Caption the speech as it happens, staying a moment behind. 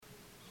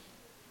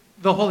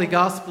The Holy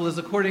Gospel is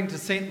according to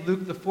St.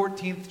 Luke, the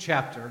 14th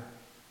chapter.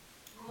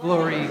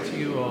 Glory to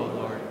you, O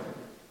Lord.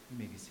 You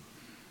may be seated.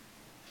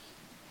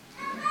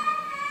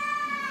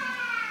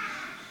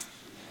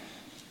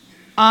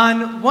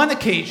 On one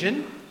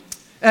occasion,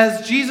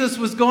 as Jesus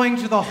was going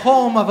to the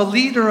home of a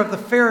leader of the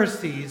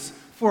Pharisees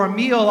for a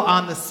meal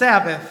on the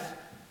Sabbath,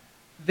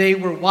 they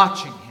were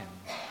watching him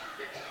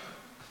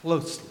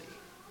closely.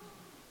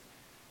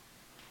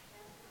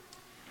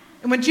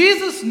 And when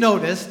Jesus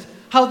noticed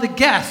how the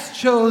guests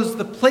chose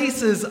the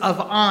places of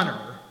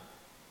honor,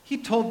 he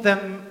told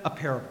them a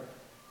parable.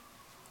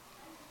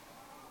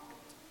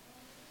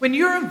 When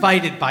you're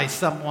invited by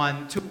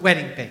someone to a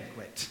wedding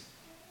banquet,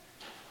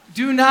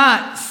 do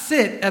not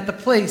sit at the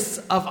place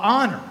of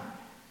honor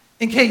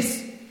in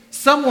case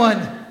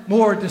someone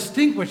more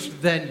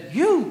distinguished than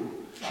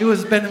you who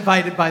has been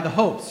invited by the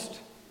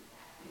host.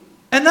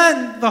 And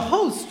then the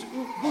host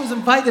who has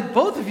invited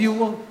both of you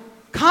will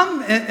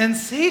come and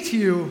say to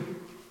you,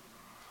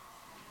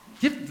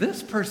 "Give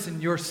this person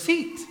your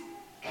seat."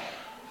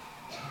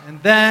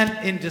 And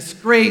then, in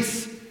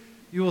disgrace,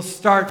 you will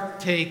start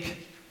to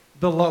take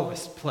the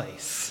lowest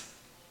place.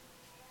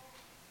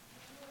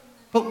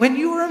 But when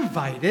you are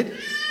invited,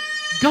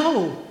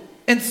 go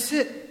and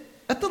sit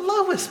at the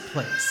lowest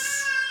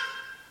place.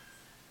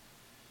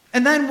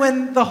 And then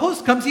when the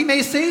host comes, he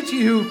may say to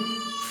you,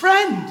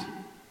 "Friend,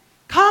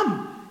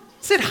 come,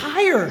 sit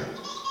higher."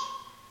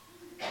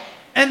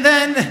 And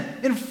then,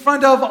 in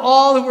front of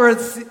all who are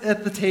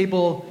at the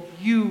table,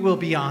 you will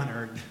be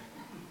honored.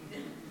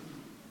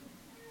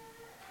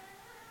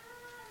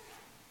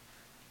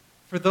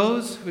 For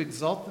those who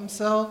exalt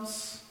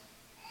themselves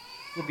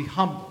will be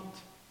humbled,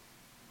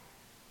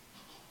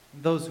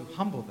 and those who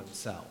humble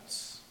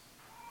themselves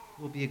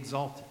will be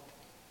exalted.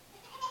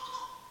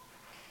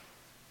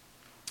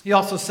 He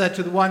also said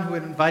to the one who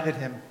had invited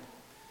him,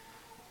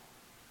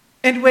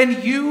 "And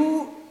when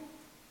you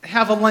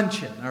have a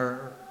luncheon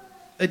or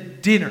a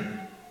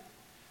dinner,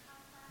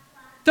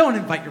 don't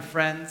invite your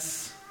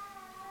friends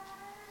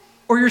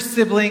or your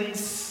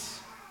siblings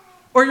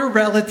or your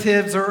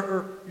relatives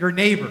or your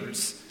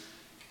neighbors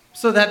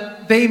so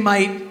that they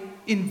might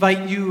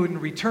invite you in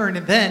return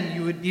and then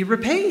you would be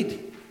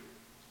repaid.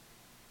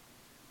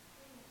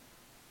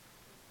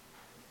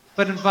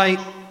 But invite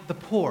the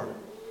poor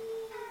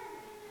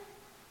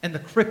and the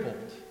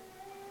crippled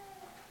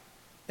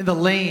and the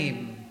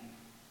lame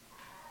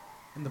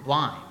and the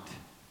blind.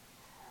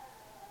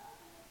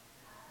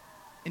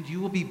 And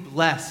you will be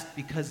blessed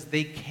because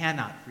they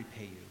cannot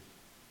repay you.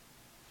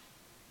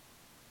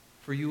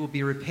 For you will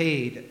be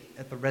repaid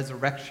at the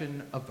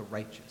resurrection of the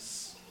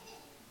righteous."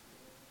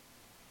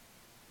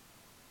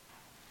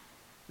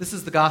 This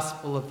is the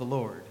gospel of the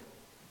Lord.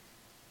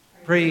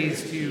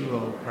 Praise to you,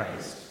 O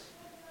Christ.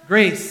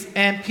 Grace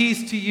and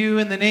peace to you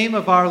in the name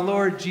of our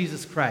Lord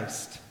Jesus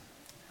Christ.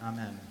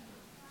 Amen.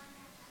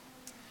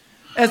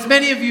 As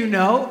many of you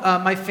know,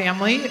 my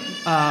family,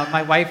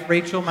 my wife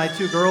Rachel, my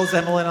two girls,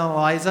 Emily and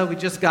Eliza, we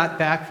just got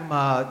back from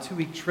a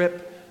 2-week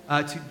trip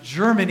to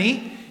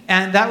Germany,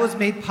 and that was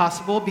made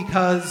possible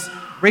because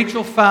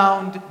Rachel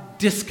found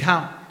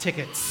discount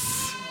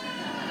tickets.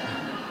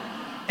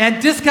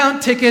 And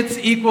discount tickets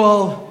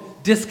equal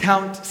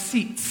discount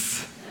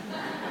seats.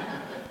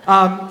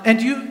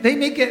 They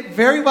make it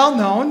very well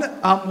known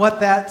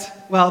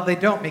they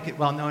don't make it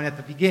well known at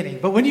the beginning,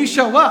 but when you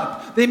show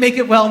up, they make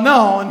it well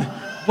known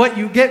what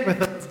you get with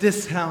those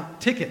discount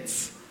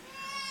tickets.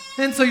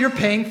 And so you're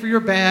paying for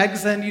your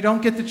bags, and you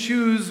don't get to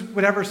choose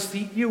whatever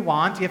seat you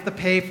want. You have to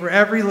pay for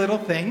every little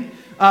thing.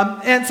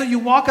 And so you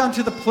walk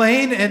onto the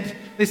plane, and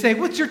they say,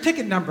 "What's your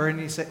ticket number?" And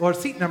you say, or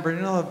seat number,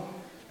 and I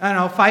don't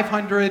know,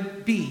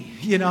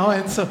 500B,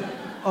 and so,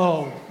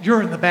 "Oh,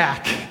 you're in the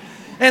back."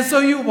 And so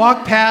you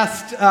walk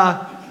past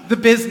the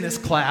business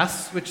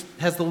class, which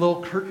has the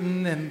little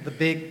curtain and the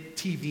big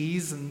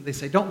TVs, and they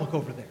say, "Don't look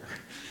over there."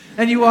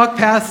 And you walk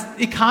past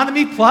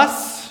Economy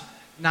Plus,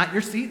 not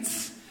your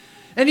seats.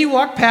 And you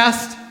walk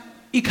past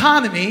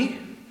Economy,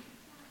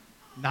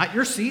 not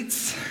your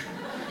seats.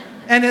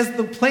 And as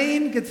the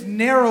plane gets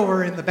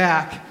narrower in the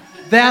back,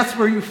 that's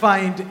where you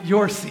find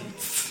your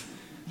seats.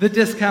 The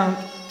discount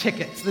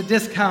tickets, the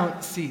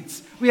discount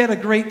seats. We had a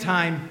great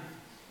time,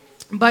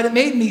 but it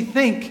made me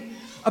think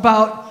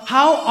about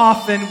how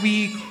often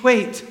we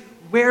equate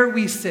where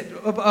we sit,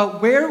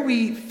 where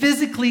we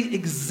physically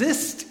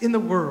exist in the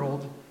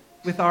world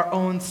with our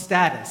own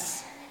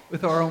status,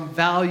 with our own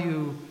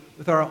value,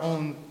 with our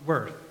own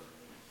worth.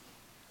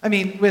 I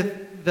mean,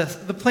 with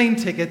the plane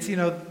tickets,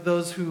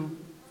 those who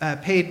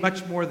paid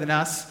much more than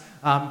us,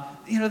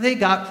 they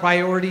got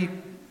priority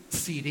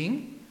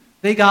seating.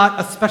 They got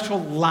a special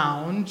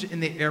lounge in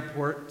the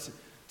airport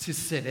to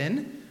sit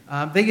in.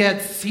 They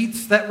had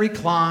seats that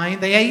recline.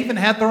 They even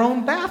had their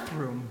own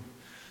bathroom.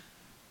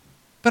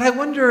 But I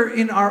wonder,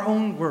 in our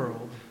own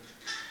world,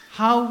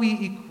 how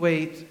we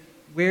equate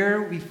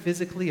where we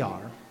physically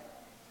are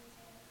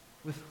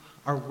with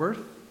our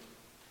worth,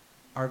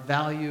 our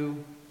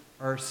value,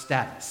 our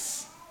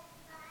status.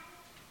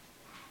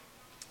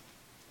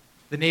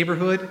 The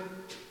neighborhood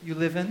you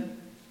live in,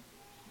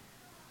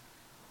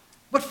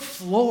 what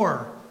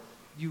floor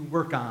you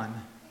work on,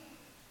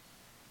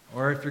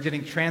 or if you're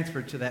getting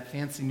transferred to that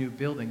fancy new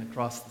building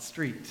across the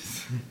street,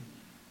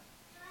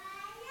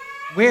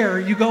 where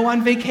you go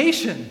on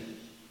vacation,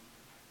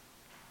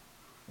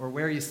 or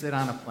where you sit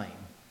on a plane.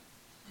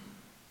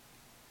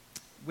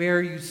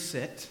 Where you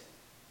sit,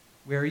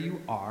 where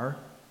you are,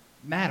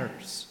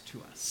 matters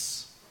to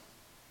us.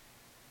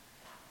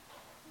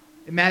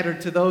 It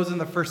mattered to those in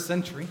the first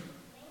century.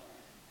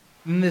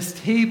 In this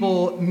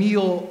table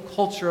meal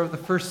culture of the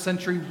first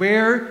century,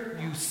 where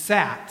you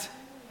sat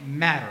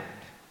mattered.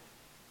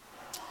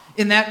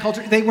 In that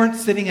culture, they weren't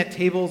sitting at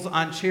tables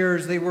on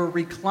chairs. They were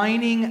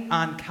reclining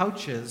on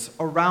couches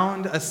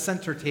around a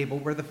center table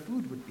where the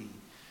food would be,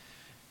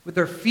 with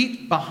their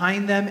feet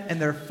behind them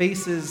and their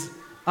faces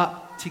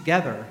up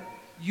together.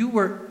 You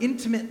were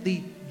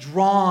intimately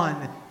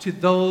drawn to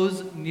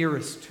those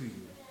nearest to you.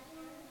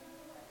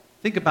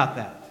 Think about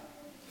that.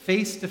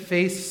 Face to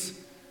face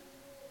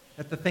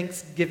at the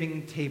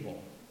Thanksgiving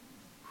table.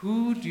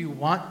 Who do you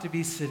want to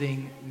be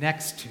sitting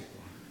next to?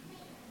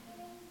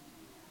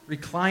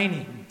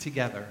 Reclining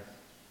together.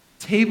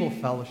 Table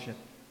fellowship.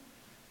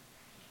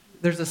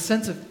 There's a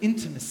sense of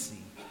intimacy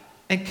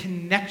and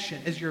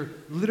connection as you're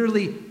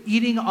literally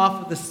eating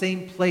off of the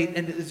same plate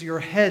and as your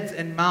heads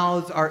and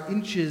mouths are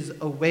inches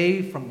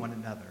away from one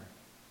another.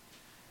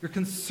 You're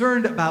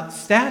concerned about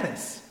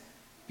status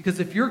because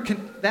if you're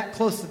that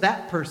close to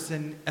that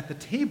person at the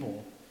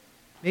table,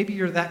 maybe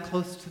you're that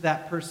close to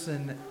that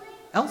person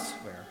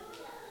elsewhere.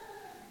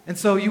 And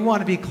so you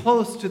want to be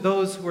close to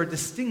those who are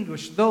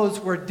distinguished, those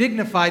who are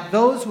dignified,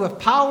 those who have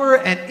power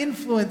and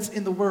influence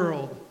in the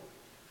world.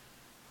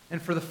 And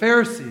for the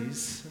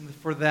Pharisees, and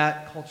for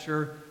that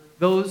culture,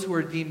 those who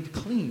are deemed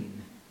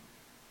clean.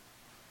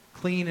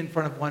 Clean in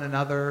front of one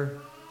another,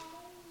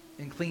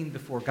 and clean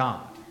before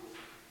God.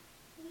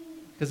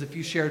 Because if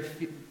you shared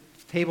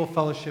table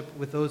fellowship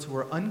with those who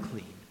are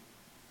unclean,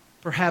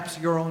 perhaps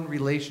your own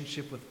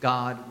relationship with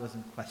God was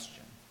in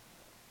question.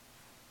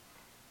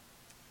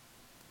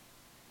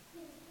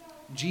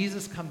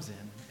 Jesus comes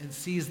in and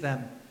sees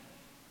them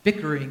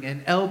bickering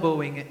and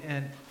elbowing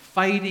and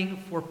fighting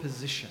for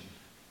position.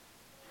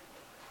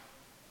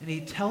 And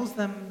he tells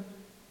them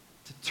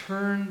to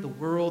turn the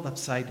world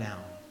upside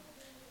down,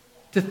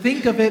 to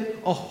think of it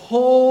a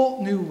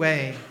whole new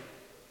way.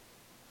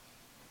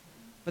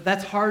 But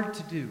that's hard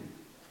to do.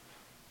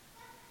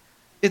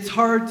 It's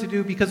hard to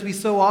do because we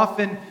so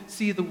often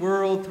see the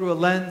world through a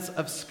lens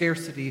of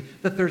scarcity,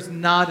 that there's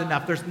not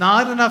enough. There's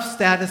not enough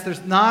status.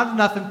 There's not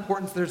enough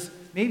importance. There's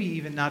maybe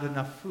even not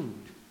enough food.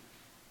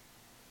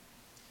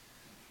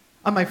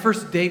 On my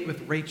first date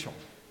with Rachel,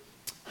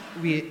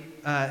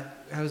 I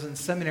was in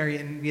seminary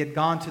and we had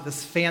gone to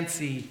this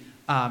fancy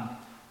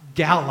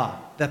gala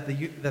that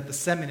the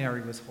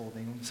seminary was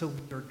holding. So we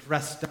were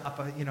dressed up,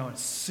 a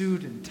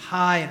suit and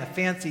tie and a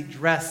fancy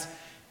dress,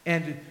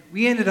 and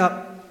we ended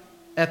up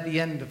at the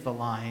end of the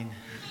line.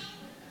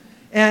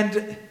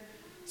 And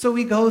so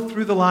we go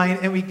through the line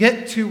and we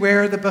get to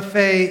where the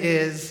buffet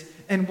is,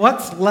 and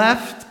what's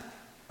left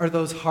are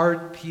those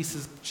hard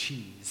pieces of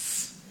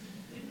cheese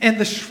and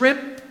the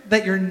shrimp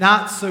that you're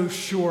not so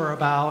sure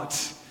about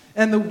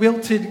and the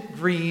wilted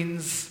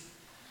greens.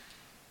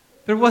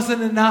 There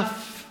wasn't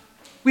enough.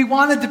 We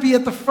wanted to be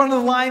at the front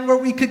of the line where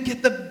we could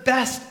get the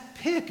best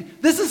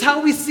pick. This is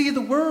how we see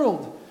the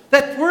world,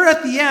 that we're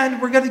at the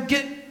end, we're going to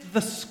get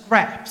the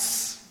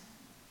scraps.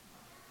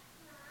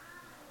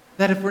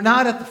 That if we're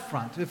not at the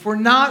front, if we're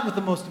not with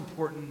the most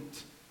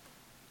important,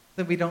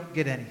 then we don't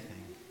get anything.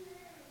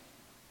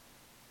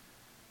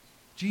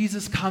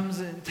 Jesus comes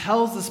and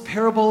tells this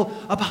parable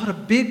about a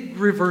big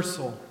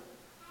reversal,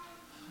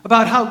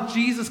 about how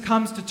Jesus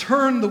comes to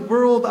turn the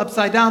world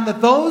upside down,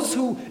 that those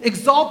who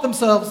exalt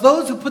themselves,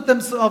 those who put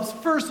themselves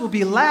first will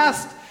be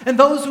last, and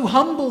those who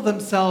humble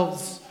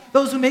themselves,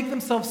 those who make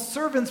themselves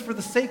servants for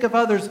the sake of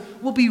others,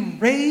 will be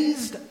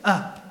raised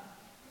up.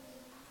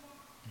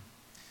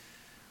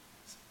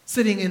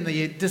 Sitting in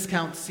the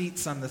discount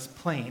seats on this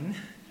plane,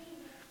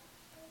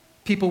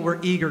 people were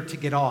eager to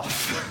get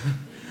off.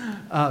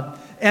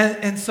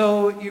 And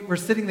so we're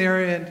sitting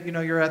there and,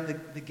 you're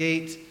at the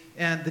gate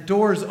and the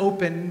doors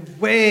open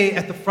way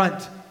at the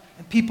front.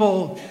 And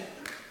people,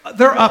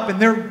 they're up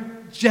and they're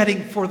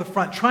jetting for the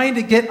front, trying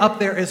to get up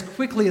there as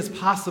quickly as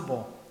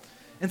possible.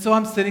 And so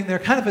I'm sitting there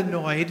kind of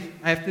annoyed.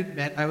 I have to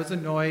admit, I was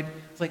annoyed.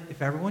 It's like,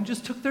 if everyone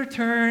just took their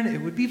turn, it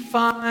would be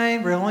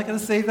fine. We're only going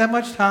to save that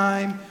much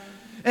time.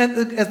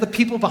 And as the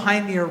people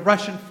behind me are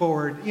rushing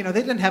forward, they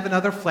didn't have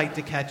another flight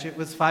to catch. It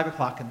was 5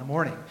 o'clock in the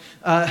morning.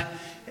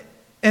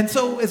 And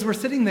so as we're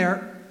sitting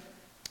there,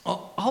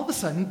 all of a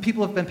sudden,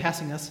 people have been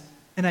passing us,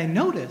 and I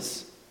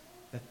notice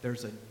that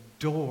there's a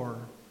door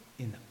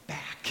in the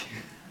back.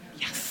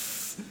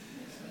 Yes!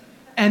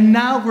 And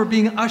now we're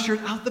being ushered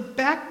out the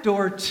back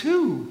door,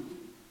 too.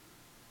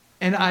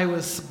 And I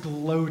was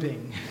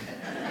gloating.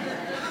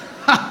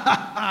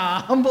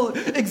 Humble,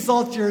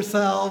 exalt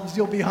yourselves,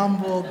 you'll be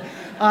humbled.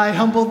 I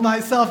humbled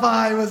myself,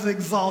 I was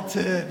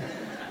exalted.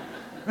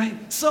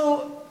 Right?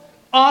 So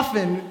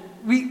often,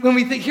 when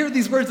we hear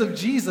these words of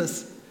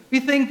Jesus, We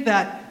think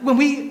that when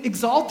we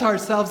exalt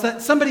ourselves,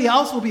 that somebody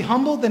else will be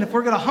humbled, and if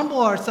we're going to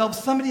humble ourselves,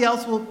 somebody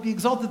else will be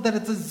exalted, that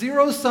it's a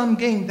zero-sum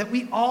game, that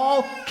we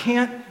all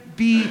can't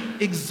be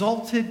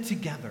exalted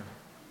together.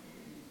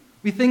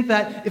 We think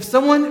that if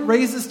someone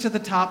raises to the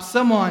top,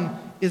 someone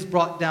is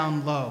brought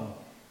down low.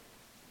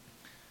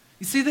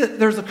 You see that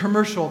there's a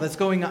commercial that's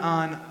going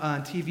on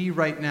TV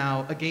right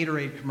now, a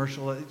Gatorade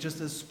commercial,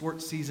 just as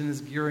sports season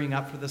is gearing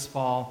up for this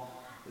fall.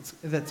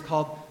 That's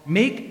called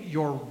 "Make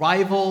Your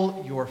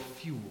Rival Your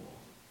Fuel."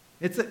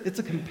 It's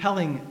a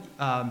compelling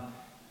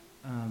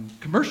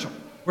commercial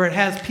where it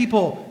has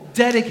people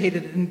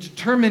dedicated and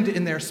determined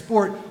in their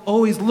sport,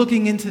 always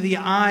looking into the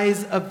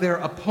eyes of their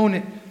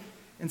opponent,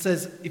 and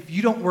says, if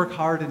you don't work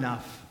hard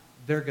enough,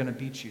 they're going to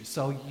beat you.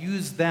 So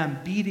use them,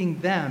 beating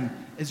them,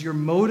 as your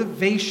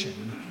motivation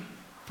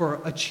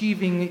for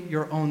achieving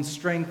your own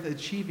strength,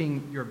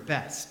 achieving your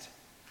best.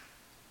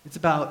 It's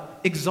about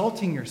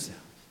exalting yourself,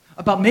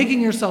 about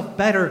making yourself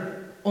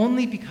better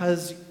only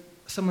because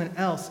someone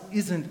else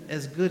isn't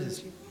as good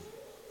as you.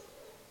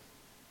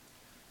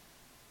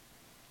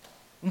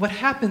 And what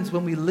happens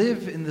when we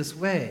live in this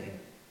way,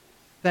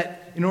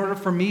 that in order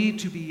for me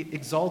to be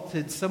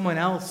exalted, someone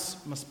else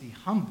must be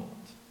humbled,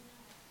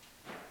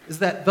 is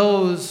that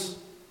those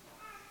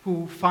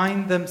who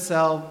find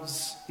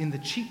themselves in the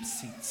cheap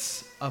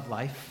seats of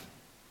life,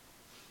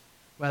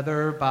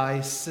 whether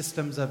by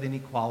systems of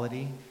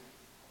inequality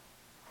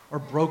or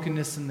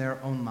brokenness in their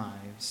own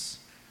lives,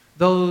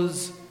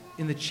 those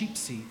in the cheap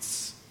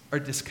seats are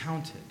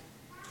discounted,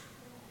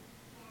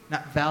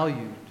 not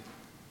valued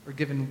or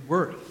given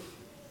worth.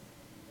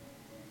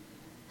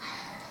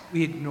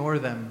 We ignore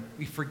them,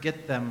 we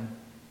forget them,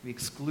 we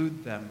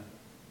exclude them,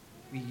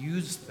 we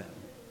use them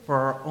for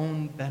our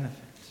own benefit.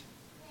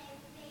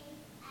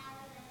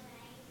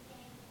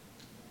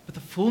 But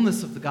the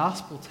fullness of the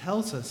gospel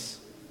tells us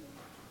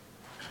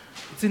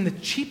it's in the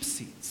cheap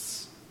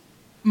seats,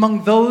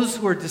 among those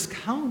who are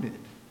discounted,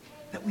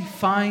 that we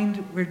find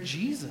where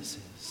Jesus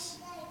is.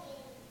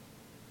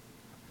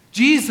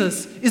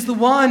 Jesus is the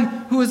one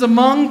who is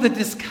among the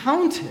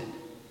discounted,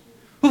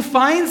 who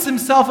finds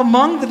himself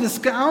among the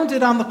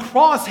discounted on the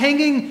cross,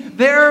 hanging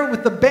there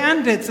with the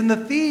bandits and the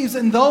thieves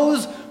and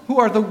those who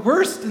are the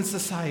worst in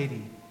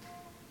society.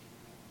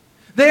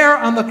 There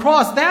on the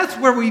cross, that's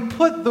where we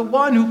put the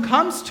one who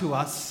comes to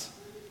us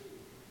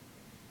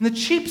in the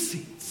cheap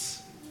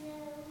seats,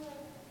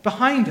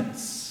 behind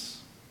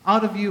us,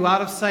 out of view,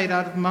 out of sight,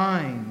 out of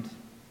mind.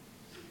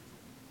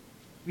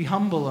 We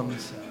humble him.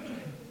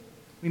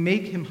 We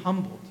make him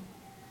humbled.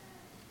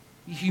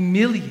 We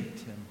humiliate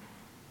him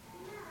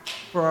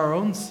for our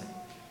own sake,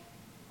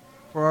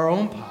 for our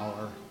own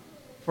power,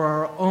 for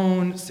our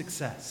own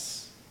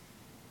success.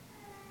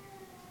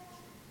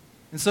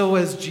 And so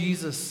as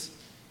Jesus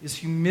is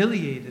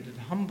humiliated and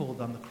humbled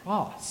on the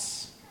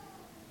cross,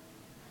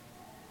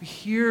 we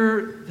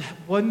hear that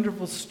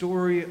wonderful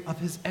story of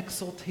his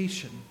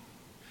exaltation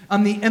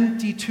on the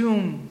empty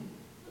tomb,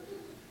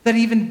 that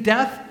even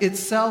death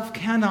itself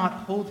cannot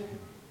hold him.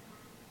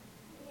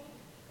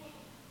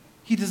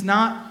 He does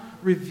not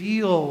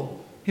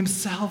reveal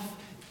himself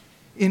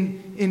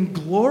in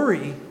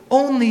glory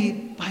only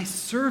by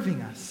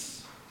serving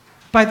us,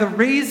 by the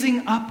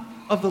raising up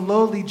of the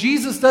lowly.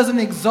 Jesus doesn't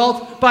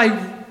exalt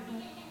by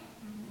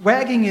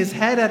wagging his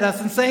head at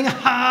us and saying,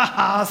 ha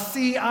ha,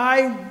 see,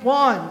 I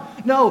won.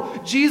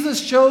 No,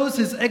 Jesus shows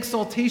his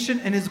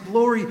exaltation and his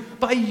glory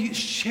by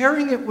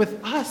sharing it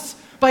with us,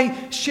 by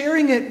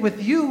sharing it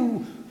with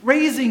you,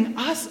 raising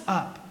us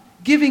up,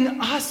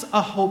 giving us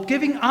a hope,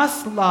 giving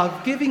us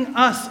love, giving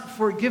us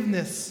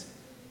forgiveness.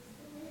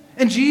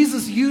 And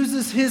Jesus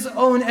uses his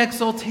own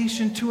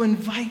exaltation to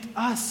invite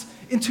us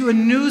into a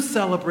new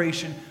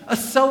celebration, a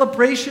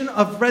celebration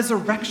of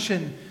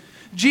resurrection.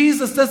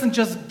 Jesus doesn't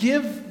just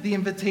give the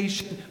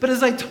invitation, but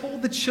as I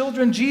told the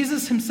children,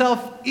 Jesus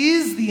himself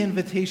is the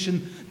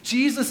invitation.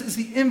 Jesus is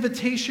the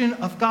invitation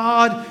of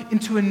God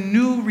into a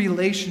new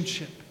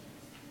relationship,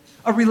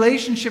 a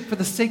relationship for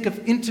the sake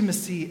of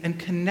intimacy and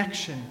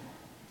connection.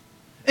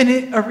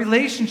 And a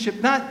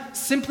relationship not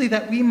simply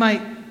that we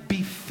might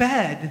be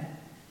fed,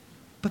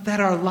 but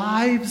that our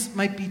lives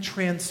might be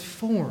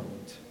transformed.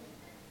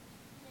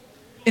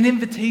 An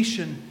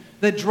invitation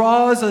that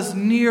draws us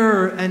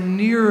nearer and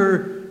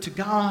nearer to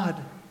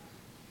God,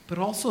 but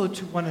also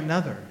to one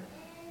another.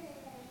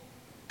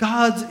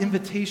 God's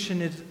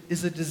invitation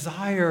is a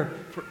desire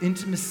for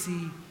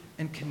intimacy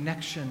and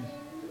connection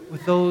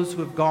with those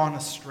who have gone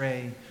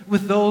astray,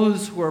 with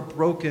those who are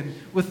broken,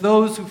 with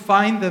those who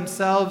find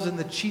themselves in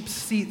the cheap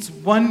seats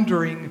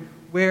wondering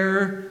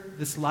where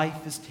this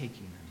life is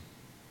taking them.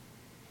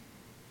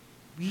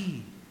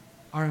 We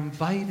are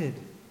invited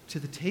to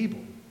the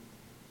table.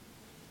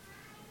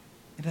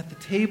 And at the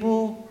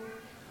table,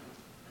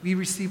 we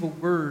receive a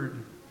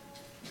word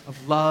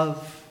of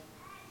love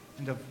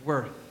and of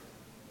worth,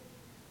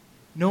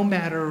 no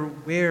matter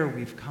where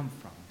we've come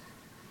from.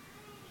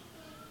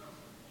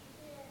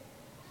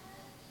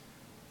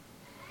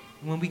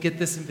 When we get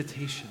this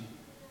invitation,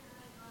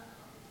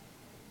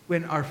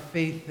 when our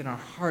faith and our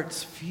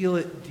hearts feel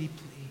it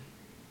deeply,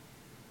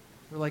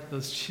 We're like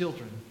those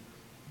children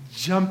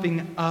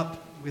jumping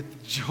up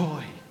with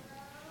joy,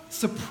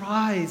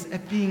 surprised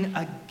at being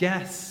a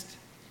guest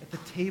at the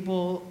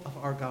table of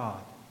our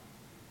God,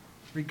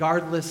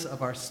 regardless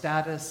of our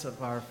status,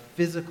 of our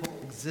physical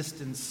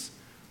existence,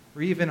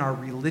 or even our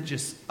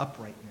religious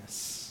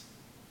uprightness.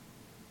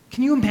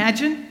 Can you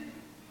imagine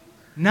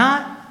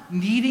not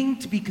needing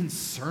to be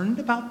concerned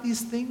about these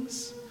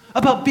things?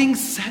 About being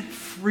set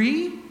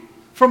free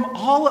from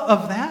all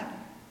of that?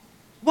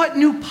 What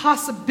new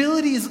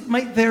possibilities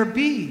might there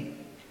be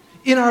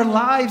in our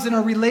lives, in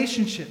our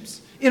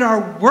relationships, in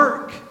our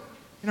work,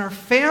 in our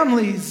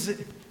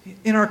families,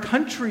 in our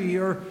country,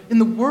 or in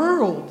the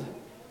world,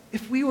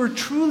 if we were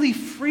truly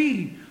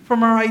free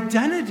from our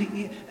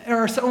identity,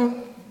 our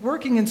own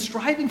working and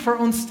striving for our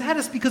own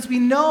status because we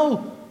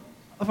know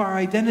of our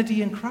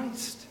identity in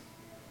Christ?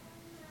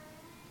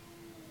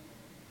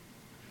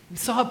 We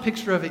saw a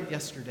picture of it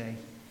yesterday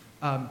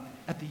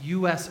at the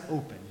U.S.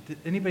 Open. Did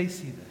anybody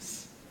see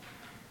this?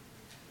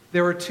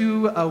 There were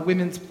two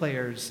women's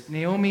players,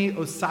 Naomi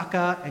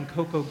Osaka and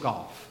Coco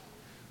Gauff.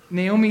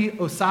 Naomi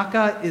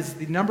Osaka is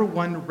the number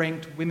 1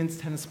 ranked women's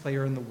tennis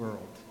player in the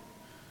world.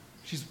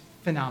 She's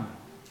phenomenal.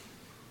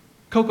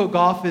 Coco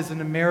Gauff is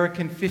an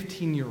American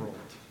 15-year-old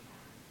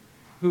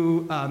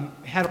who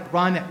had a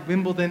run at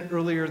Wimbledon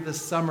earlier this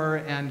summer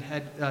and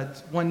had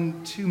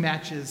won 2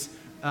 matches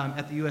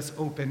at the U.S.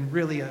 Open,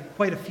 really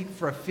quite a feat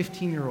for a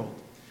 15-year-old.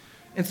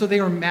 And so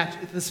they were matched.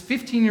 This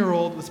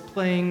 15-year-old was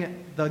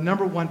playing the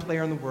number 1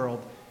 player in the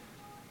world,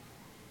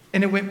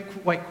 and it went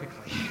quite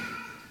quickly.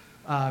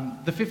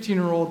 The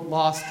 15-year-old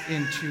lost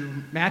in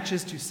 2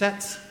 matches, 2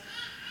 sets,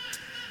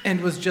 and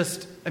was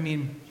just,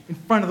 in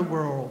front of the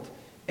world.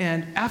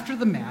 And after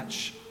the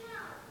match,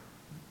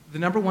 the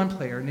number 1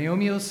 player,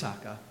 Naomi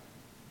Osaka,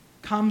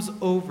 comes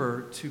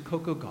over to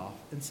Coco Gauff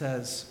and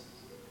says,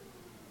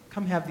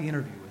 "Come have the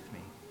interview with me."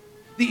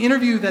 The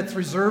interview that's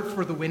reserved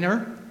for the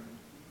winner.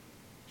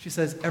 She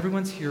says,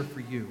 "Everyone's here for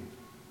you."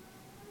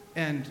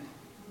 And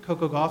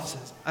Coco Gauff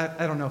says,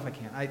 I don't know if I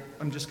can.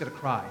 I'm just going to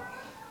cry.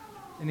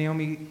 And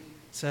Naomi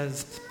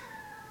says,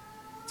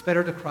 "It's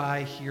better to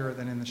cry here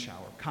than in the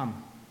shower.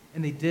 Come."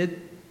 And they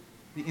did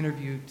the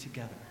interview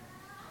together.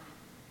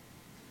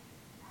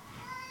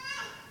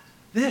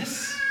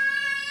 This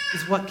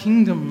is what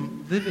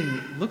kingdom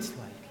living looks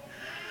like.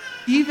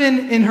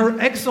 Even in her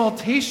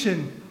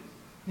exaltation,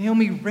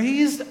 Naomi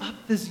raised up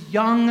this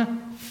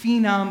young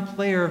phenom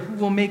player who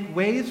will make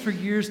waves for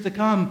years to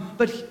come,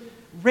 but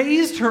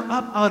raised her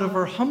up out of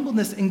her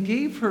humbleness and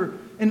gave her,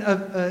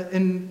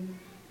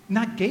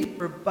 not gave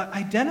her, but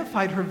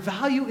identified her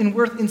value and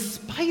worth in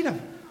spite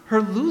of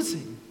her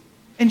losing,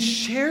 and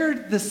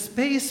shared the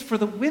space for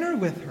the winner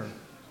with her.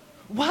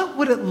 What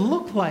would it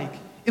look like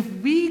if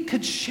we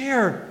could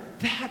share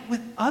that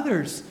with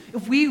others?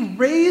 If we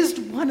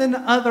raised one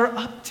another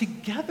up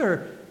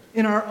together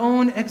in our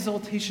own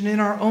exaltation, in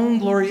our own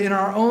glory, in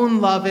our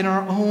own love, in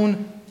our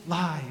own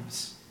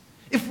lives.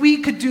 If we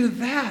could do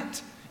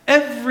that,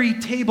 every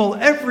table,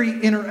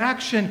 every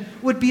interaction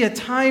would be a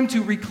time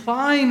to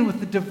recline with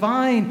the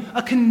divine,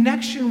 a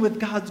connection with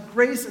God's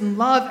grace and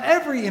love,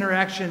 every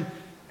interaction,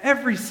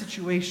 every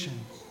situation.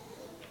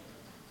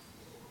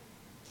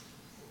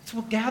 It's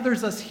what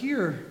gathers us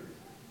here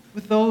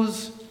with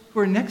those who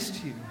are next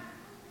to you,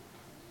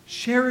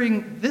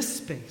 sharing this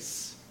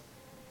space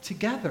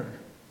together.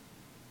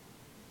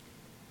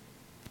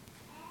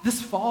 This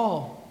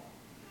fall,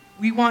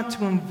 we want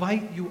to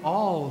invite you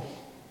all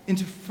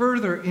into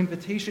further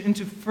invitation,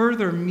 into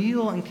further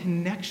meal and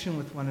connection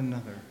with one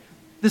another.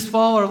 This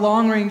fall, our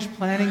long-range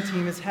planning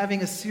team is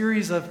having a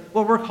series of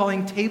what we're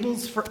calling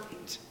Tables for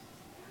 8.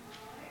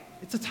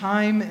 It's a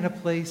time and a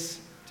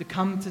place to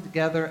come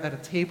together at a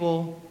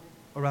table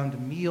around a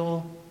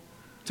meal,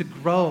 to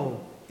grow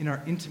in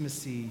our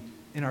intimacy,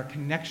 in our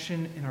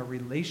connection, in our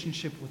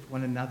relationship with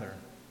one another,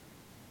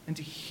 and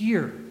to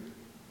hear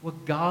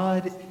what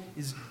God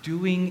is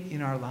doing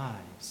in our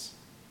lives,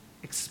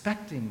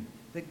 expecting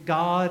that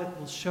God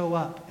will show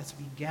up as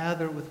we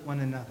gather with one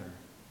another.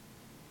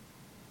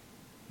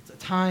 It's a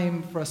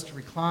time for us to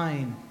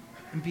recline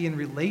and be in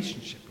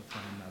relationship with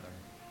one another.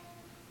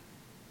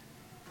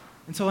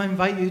 And so I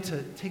invite you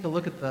to take a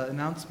look at the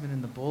announcement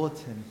in the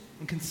bulletin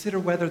and consider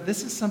whether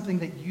this is something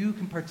that you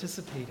can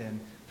participate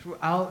in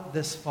throughout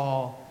this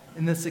fall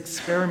in this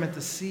experiment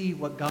to see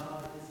what God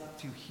is up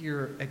to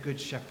here at Good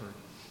Shepherd.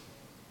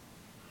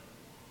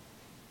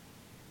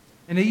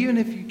 And even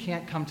if you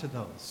can't come to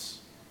those,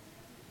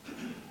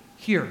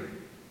 here,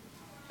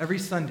 every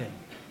Sunday,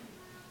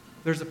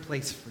 there's a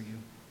place for you.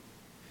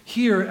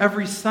 Here,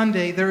 every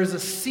Sunday, there is a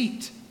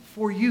seat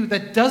for you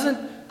that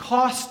doesn't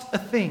cost a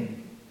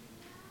thing,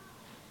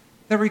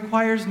 that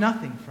requires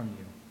nothing from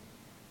you.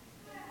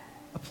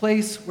 A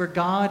place where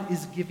God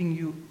is giving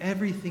you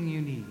everything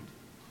you need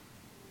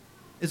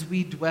as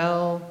we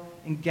dwell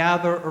and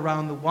gather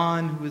around the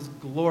one who is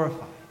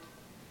glorified,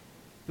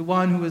 the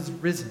one who is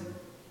risen,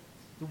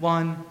 the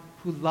one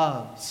who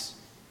loves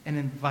and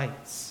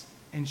invites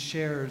and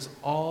shares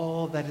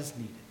all that is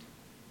needed.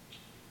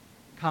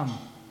 Come,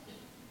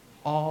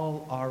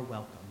 all are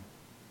welcome.